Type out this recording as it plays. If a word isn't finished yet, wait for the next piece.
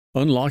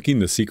Unlocking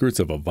the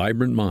secrets of a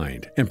vibrant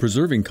mind and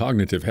preserving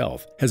cognitive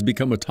health has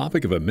become a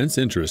topic of immense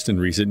interest in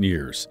recent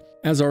years.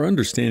 As our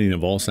understanding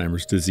of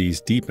Alzheimer's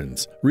disease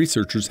deepens,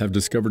 researchers have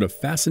discovered a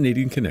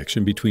fascinating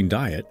connection between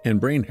diet and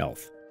brain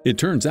health. It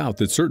turns out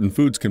that certain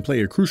foods can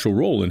play a crucial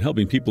role in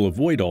helping people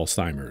avoid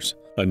Alzheimer's,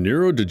 a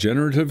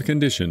neurodegenerative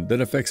condition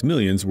that affects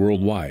millions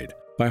worldwide.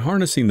 By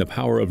harnessing the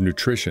power of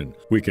nutrition,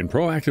 we can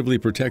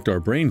proactively protect our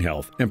brain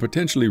health and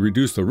potentially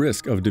reduce the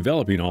risk of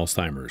developing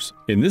Alzheimer's.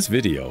 In this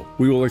video,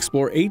 we will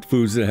explore 8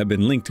 foods that have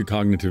been linked to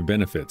cognitive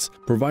benefits,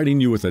 providing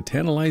you with a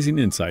tantalizing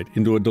insight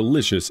into a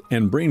delicious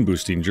and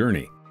brain-boosting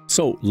journey.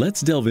 So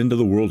let's delve into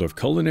the world of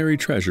culinary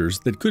treasures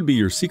that could be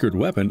your secret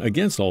weapon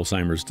against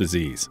Alzheimer's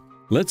disease.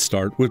 Let's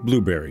start with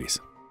blueberries.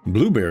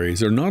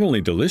 Blueberries are not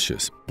only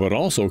delicious, but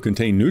also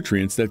contain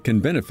nutrients that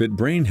can benefit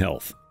brain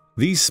health.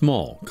 These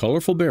small,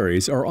 colorful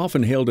berries are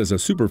often hailed as a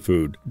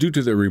superfood due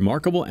to their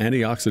remarkable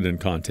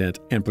antioxidant content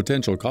and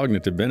potential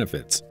cognitive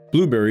benefits.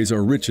 Blueberries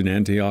are rich in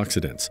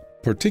antioxidants,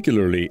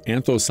 particularly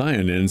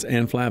anthocyanins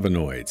and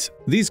flavonoids.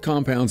 These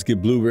compounds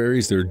give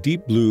blueberries their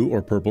deep blue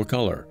or purple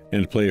color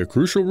and play a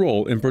crucial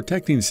role in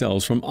protecting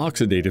cells from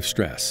oxidative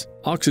stress.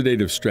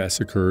 Oxidative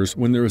stress occurs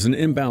when there is an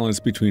imbalance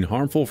between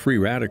harmful free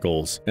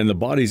radicals and the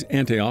body's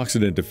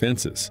antioxidant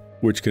defenses,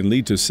 which can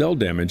lead to cell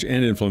damage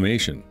and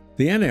inflammation.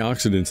 The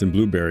antioxidants in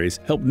blueberries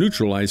help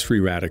neutralize free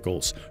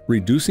radicals,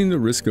 reducing the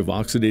risk of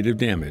oxidative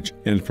damage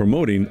and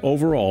promoting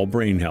overall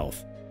brain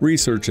health.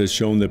 Research has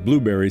shown that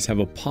blueberries have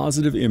a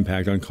positive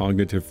impact on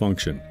cognitive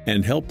function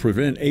and help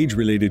prevent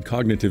age-related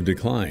cognitive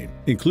decline,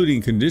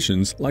 including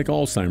conditions like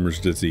Alzheimer's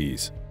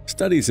disease.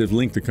 Studies have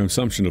linked the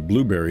consumption of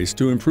blueberries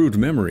to improved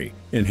memory,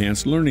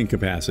 enhanced learning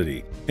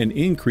capacity, and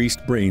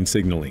increased brain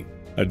signaling.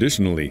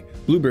 Additionally,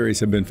 blueberries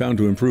have been found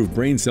to improve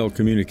brain cell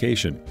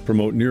communication,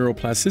 promote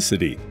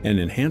neuroplasticity, and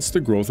enhance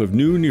the growth of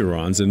new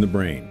neurons in the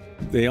brain.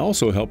 They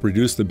also help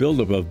reduce the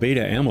buildup of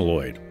beta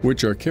amyloid,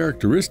 which are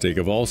characteristic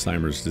of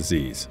Alzheimer's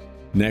disease.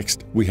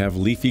 Next, we have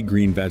leafy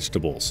green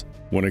vegetables.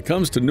 When it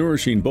comes to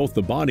nourishing both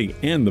the body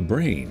and the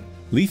brain,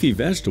 leafy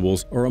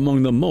vegetables are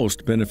among the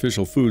most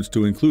beneficial foods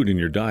to include in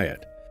your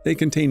diet. They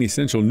contain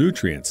essential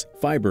nutrients,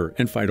 fiber,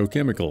 and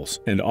phytochemicals,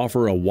 and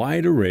offer a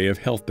wide array of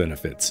health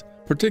benefits,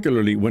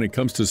 particularly when it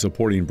comes to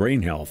supporting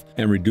brain health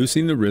and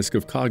reducing the risk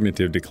of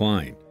cognitive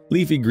decline.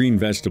 Leafy green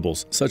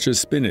vegetables such as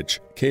spinach,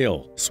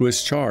 kale,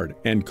 Swiss chard,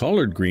 and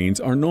collard greens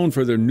are known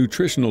for their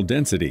nutritional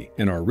density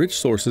and are rich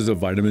sources of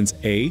vitamins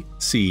A,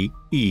 C,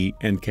 E,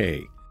 and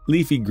K.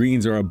 Leafy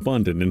greens are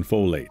abundant in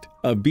folate,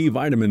 a B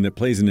vitamin that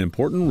plays an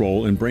important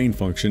role in brain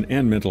function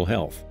and mental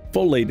health.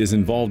 Folate is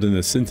involved in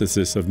the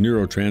synthesis of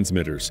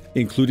neurotransmitters,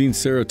 including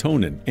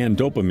serotonin and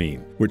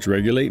dopamine, which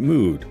regulate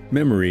mood,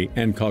 memory,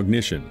 and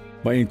cognition.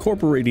 By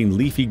incorporating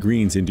leafy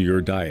greens into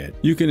your diet,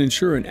 you can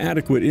ensure an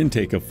adequate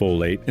intake of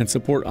folate and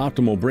support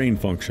optimal brain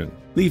function.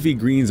 Leafy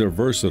greens are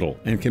versatile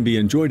and can be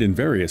enjoyed in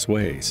various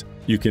ways.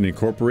 You can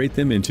incorporate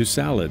them into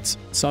salads,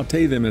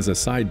 sauté them as a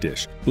side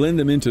dish, blend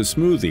them into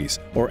smoothies,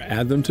 or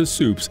add them to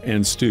soups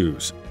and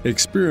stews.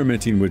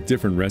 Experimenting with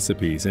different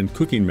recipes and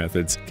cooking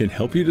methods can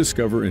help you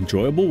discover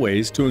enjoyable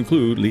ways to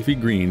include leafy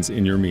greens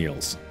in your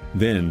meals.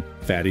 Then,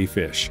 fatty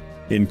fish.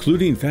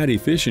 Including fatty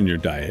fish in your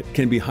diet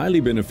can be highly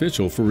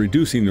beneficial for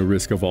reducing the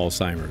risk of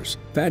Alzheimer's.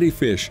 Fatty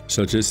fish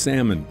such as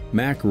salmon,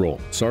 mackerel,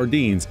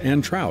 sardines,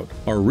 and trout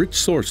are rich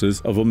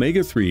sources of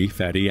omega-3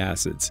 fatty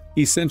acids,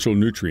 essential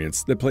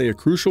nutrients that play a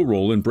crucial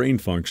role in brain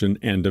function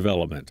and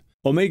development.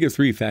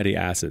 Omega-3 fatty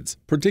acids,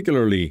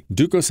 particularly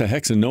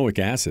docosahexaenoic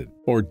acid,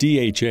 or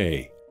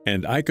DHA,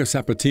 and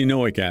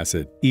eicosapentaenoic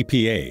acid,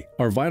 EPA,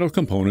 are vital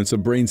components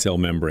of brain cell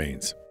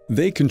membranes.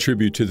 They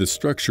contribute to the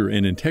structure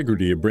and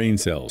integrity of brain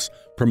cells,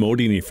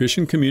 promoting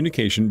efficient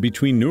communication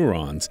between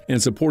neurons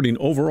and supporting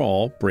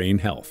overall brain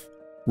health.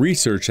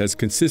 Research has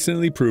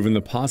consistently proven the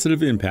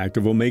positive impact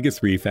of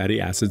omega-3 fatty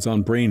acids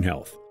on brain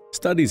health.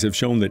 Studies have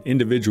shown that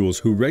individuals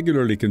who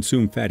regularly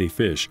consume fatty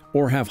fish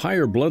or have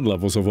higher blood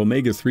levels of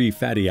omega-3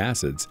 fatty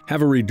acids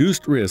have a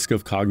reduced risk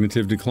of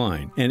cognitive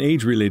decline and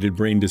age-related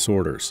brain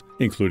disorders,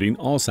 including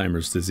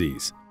Alzheimer's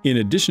disease. In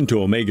addition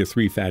to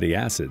omega-3 fatty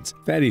acids,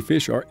 fatty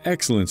fish are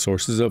excellent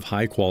sources of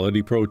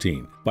high-quality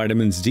protein,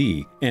 vitamins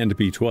D and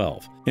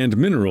B12, and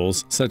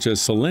minerals such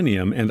as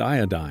selenium and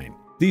iodine.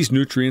 These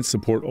nutrients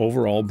support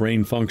overall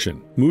brain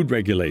function, mood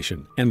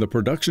regulation, and the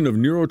production of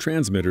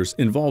neurotransmitters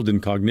involved in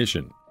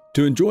cognition.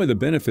 To enjoy the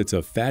benefits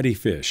of fatty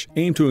fish,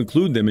 aim to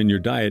include them in your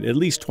diet at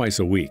least twice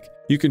a week.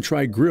 You can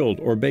try grilled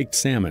or baked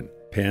salmon,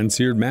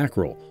 pan-seared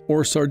mackerel,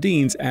 or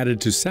sardines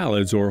added to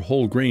salads or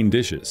whole grain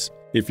dishes.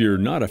 If you're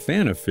not a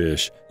fan of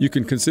fish, you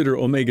can consider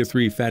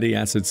omega-3 fatty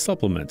acid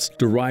supplements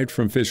derived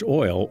from fish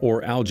oil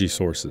or algae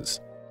sources.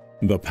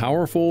 The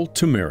powerful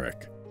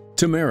turmeric.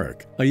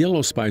 Turmeric, a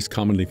yellow spice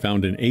commonly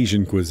found in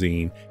Asian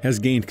cuisine, has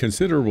gained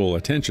considerable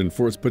attention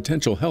for its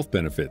potential health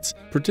benefits,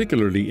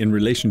 particularly in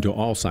relation to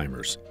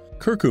Alzheimer's.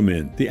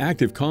 Curcumin, the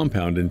active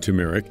compound in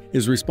turmeric,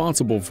 is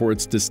responsible for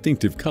its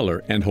distinctive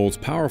color and holds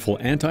powerful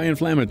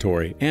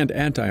anti-inflammatory and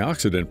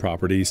antioxidant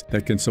properties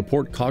that can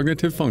support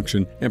cognitive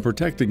function and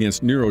protect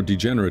against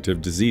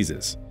neurodegenerative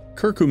diseases.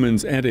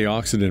 Curcumin's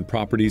antioxidant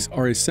properties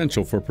are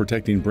essential for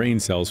protecting brain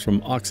cells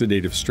from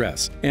oxidative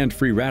stress and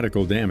free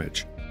radical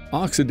damage.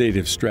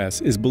 Oxidative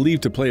stress is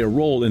believed to play a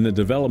role in the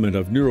development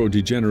of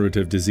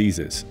neurodegenerative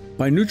diseases.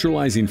 By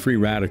neutralizing free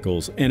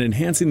radicals and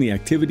enhancing the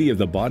activity of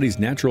the body's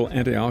natural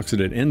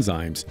antioxidant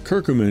enzymes,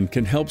 curcumin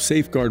can help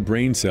safeguard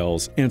brain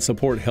cells and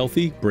support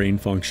healthy brain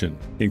function.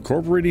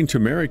 Incorporating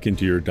turmeric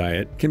into your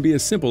diet can be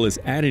as simple as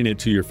adding it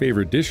to your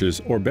favorite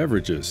dishes or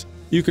beverages.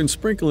 You can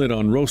sprinkle it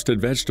on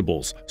roasted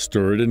vegetables,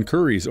 stir it in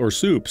curries or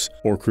soups,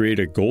 or create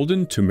a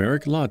golden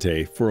turmeric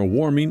latte for a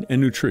warming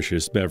and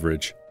nutritious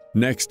beverage.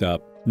 Next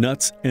up,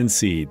 nuts and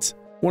seeds.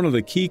 One of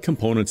the key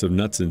components of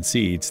nuts and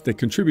seeds that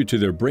contribute to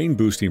their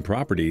brain-boosting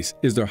properties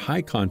is their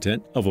high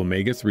content of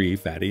omega-3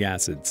 fatty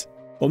acids.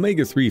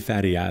 Omega-3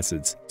 fatty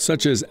acids,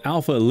 such as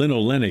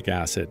alpha-linolenic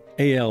acid,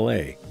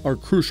 ALA, are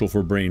crucial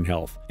for brain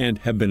health and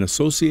have been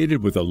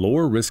associated with a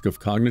lower risk of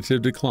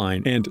cognitive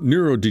decline and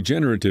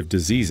neurodegenerative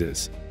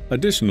diseases.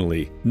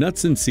 Additionally,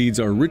 nuts and seeds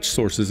are rich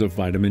sources of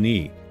vitamin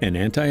E, an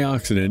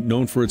antioxidant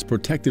known for its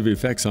protective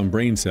effects on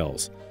brain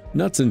cells.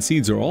 Nuts and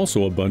seeds are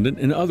also abundant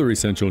in other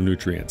essential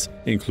nutrients,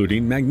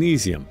 including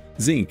magnesium,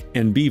 zinc,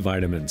 and B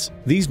vitamins.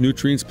 These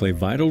nutrients play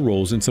vital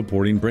roles in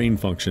supporting brain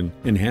function,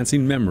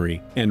 enhancing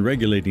memory, and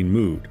regulating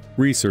mood.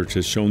 Research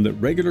has shown that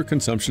regular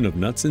consumption of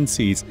nuts and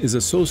seeds is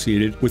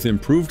associated with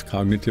improved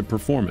cognitive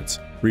performance,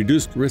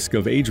 reduced risk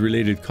of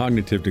age-related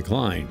cognitive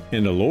decline,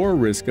 and a lower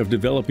risk of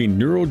developing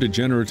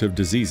neurodegenerative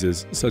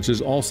diseases such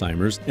as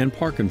Alzheimer's and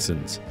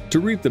Parkinson's. To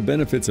reap the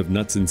benefits of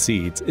nuts and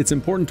seeds, it's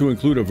important to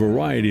include a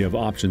variety of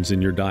options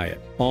in your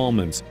diet.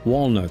 Almonds,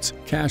 walnuts,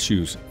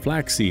 cashews,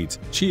 flax seeds,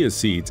 chia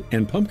seeds,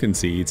 and pumpkin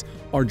seeds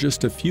are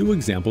just a few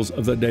examples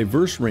of the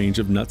diverse range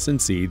of nuts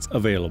and seeds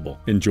available.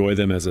 Enjoy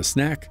them as a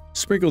snack,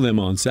 sprinkle them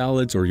on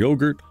salads or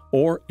yogurt,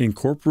 or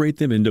incorporate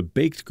them into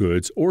baked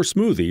goods or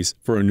smoothies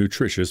for a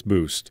nutritious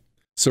boost.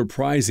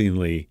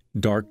 Surprisingly,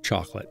 dark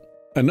chocolate.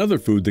 Another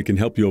food that can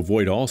help you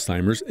avoid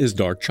Alzheimer's is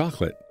dark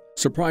chocolate.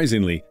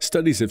 Surprisingly,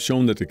 studies have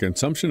shown that the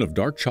consumption of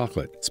dark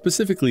chocolate,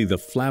 specifically the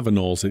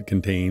flavanols it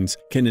contains,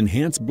 can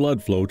enhance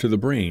blood flow to the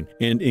brain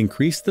and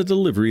increase the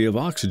delivery of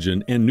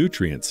oxygen and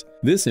nutrients.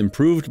 This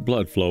improved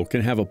blood flow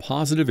can have a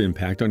positive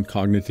impact on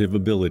cognitive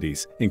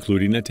abilities,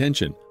 including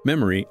attention,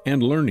 memory,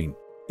 and learning.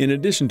 In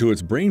addition to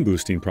its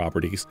brain-boosting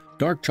properties,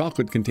 dark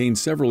chocolate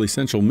contains several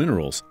essential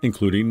minerals,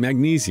 including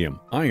magnesium,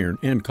 iron,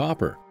 and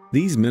copper.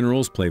 These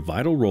minerals play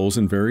vital roles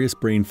in various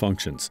brain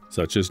functions,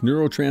 such as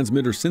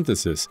neurotransmitter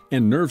synthesis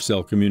and nerve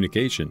cell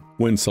communication.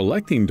 When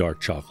selecting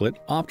dark chocolate,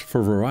 opt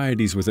for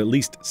varieties with at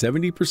least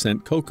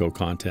 70% cocoa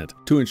content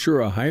to ensure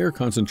a higher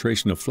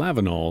concentration of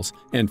flavanols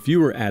and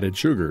fewer added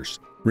sugars.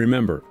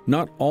 Remember,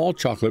 not all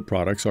chocolate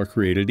products are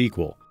created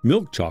equal.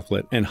 Milk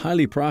chocolate and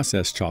highly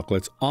processed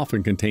chocolates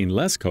often contain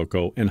less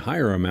cocoa and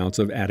higher amounts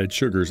of added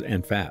sugars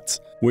and fats,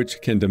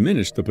 which can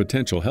diminish the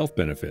potential health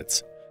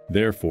benefits.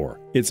 Therefore,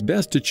 it's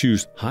best to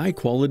choose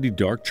high-quality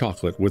dark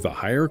chocolate with a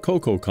higher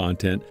cocoa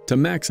content to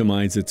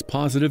maximize its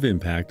positive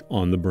impact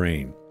on the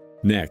brain.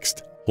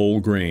 Next, whole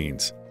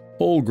grains.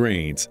 Whole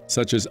grains,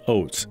 such as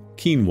oats,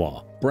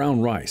 quinoa,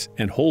 brown rice,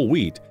 and whole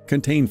wheat,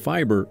 contain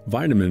fiber,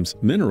 vitamins,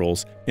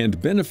 minerals, and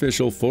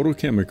beneficial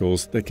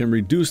phytochemicals that can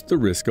reduce the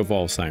risk of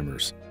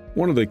Alzheimer's.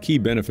 One of the key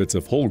benefits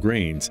of whole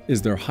grains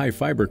is their high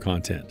fiber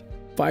content.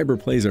 Fiber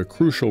plays a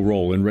crucial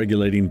role in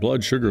regulating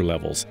blood sugar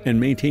levels and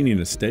maintaining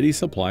a steady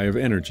supply of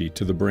energy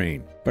to the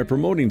brain. By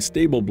promoting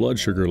stable blood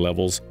sugar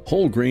levels,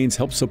 whole grains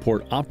help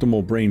support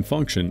optimal brain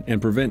function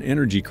and prevent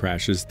energy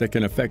crashes that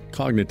can affect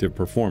cognitive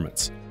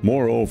performance.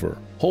 Moreover,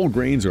 whole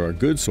grains are a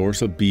good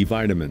source of B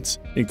vitamins,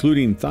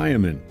 including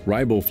thiamine,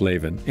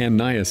 riboflavin, and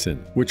niacin,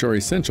 which are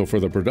essential for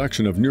the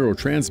production of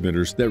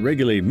neurotransmitters that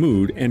regulate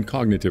mood and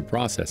cognitive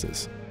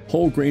processes.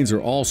 Whole grains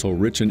are also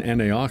rich in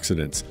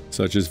antioxidants,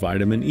 such as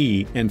vitamin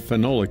E and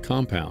phenolic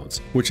compounds,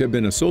 which have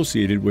been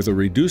associated with a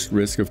reduced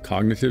risk of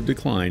cognitive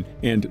decline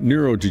and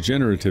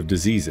neurodegenerative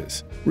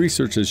diseases.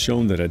 Research has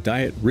shown that a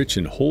diet rich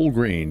in whole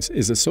grains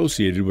is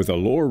associated with a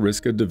lower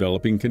risk of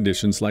developing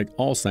conditions like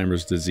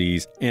Alzheimer's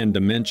disease and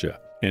dementia.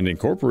 And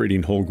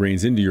incorporating whole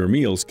grains into your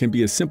meals can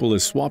be as simple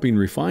as swapping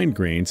refined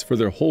grains for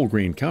their whole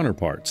grain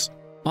counterparts.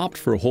 Opt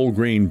for whole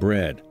grain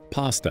bread,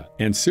 pasta,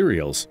 and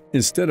cereals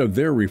instead of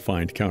their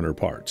refined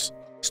counterparts.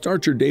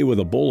 Start your day with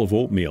a bowl of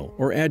oatmeal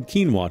or add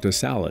quinoa to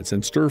salads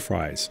and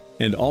stir-fries.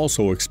 And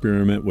also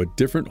experiment with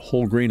different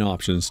whole grain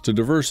options to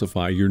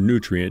diversify your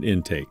nutrient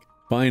intake.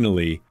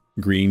 Finally,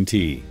 green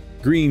tea.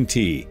 Green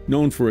tea,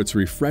 known for its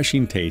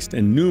refreshing taste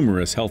and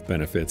numerous health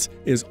benefits,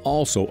 is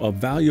also a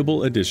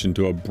valuable addition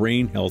to a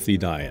brain-healthy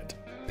diet.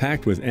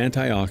 Packed with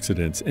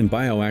antioxidants and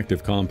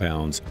bioactive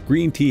compounds,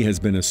 green tea has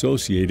been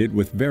associated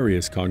with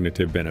various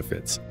cognitive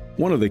benefits.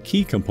 One of the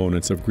key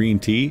components of green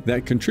tea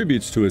that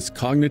contributes to its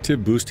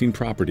cognitive boosting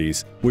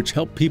properties, which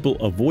help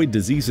people avoid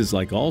diseases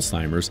like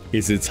Alzheimer's,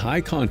 is its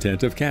high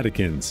content of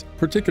catechins,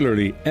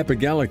 particularly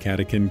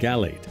epigallocatechin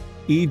gallate,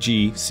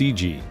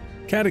 EGCG.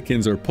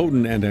 Catechins are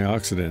potent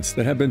antioxidants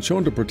that have been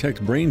shown to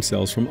protect brain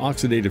cells from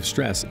oxidative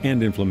stress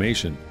and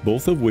inflammation,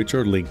 both of which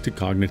are linked to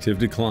cognitive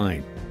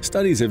decline.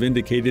 Studies have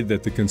indicated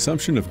that the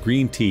consumption of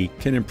green tea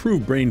can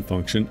improve brain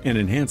function and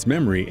enhance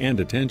memory and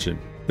attention.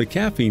 The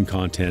caffeine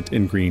content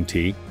in green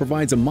tea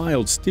provides a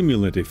mild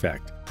stimulant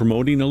effect,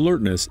 promoting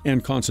alertness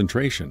and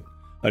concentration.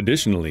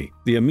 Additionally,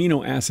 the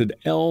amino acid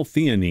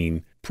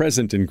L-theanine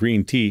present in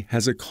green tea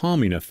has a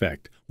calming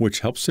effect,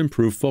 which helps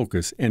improve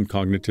focus and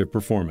cognitive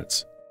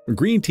performance.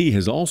 Green tea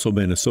has also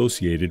been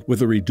associated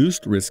with a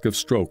reduced risk of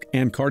stroke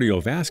and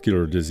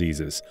cardiovascular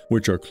diseases,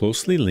 which are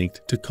closely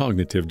linked to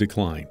cognitive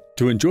decline.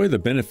 To enjoy the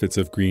benefits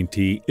of green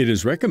tea, it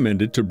is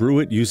recommended to brew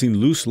it using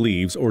loose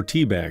leaves or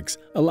tea bags,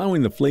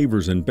 allowing the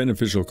flavors and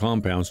beneficial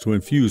compounds to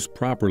infuse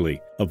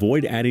properly.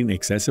 Avoid adding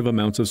excessive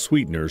amounts of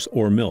sweeteners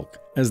or milk,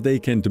 as they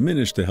can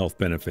diminish the health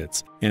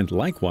benefits, and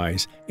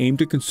likewise aim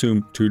to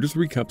consume 2 to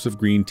 3 cups of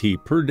green tea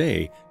per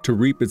day to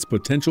reap its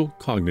potential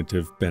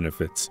cognitive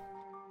benefits.